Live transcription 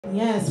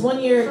Yes,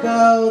 1 year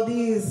ago,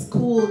 these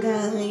cool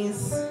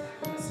guys,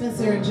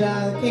 Spencer and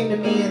John, came to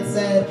me and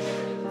said,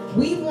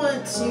 we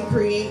want to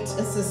create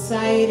a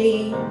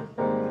society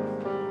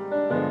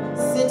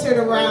centered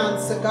around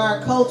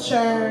cigar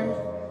culture,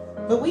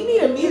 but we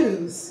need a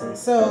muse.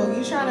 So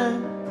you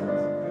trying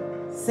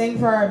to sing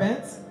for our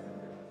events?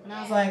 And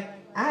I was like,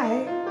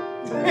 alright.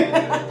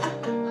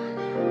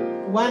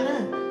 Why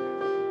not?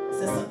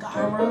 It's a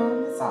cigar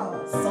room, it's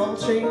all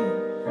sultry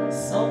and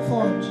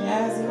soulful and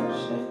jazzy and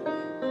shit.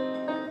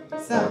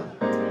 So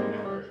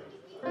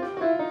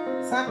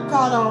I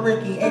called on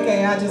Ricky,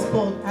 aka I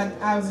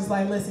was just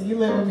like, listen, you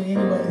live with me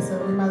anyway,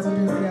 so we might as well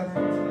do this together.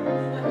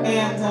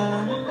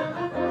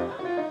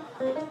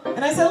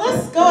 And I said,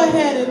 let's go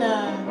ahead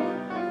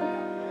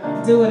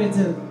and do what it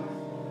do.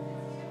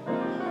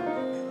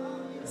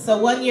 So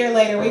 1 year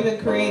later, we've been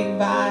creating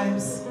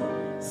vibes,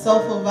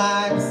 soulful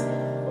vibes,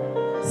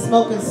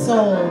 smoking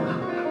soul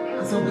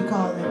is what we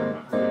call it.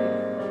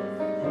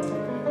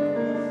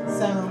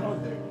 So,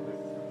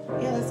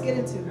 yeah, let's get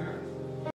into it.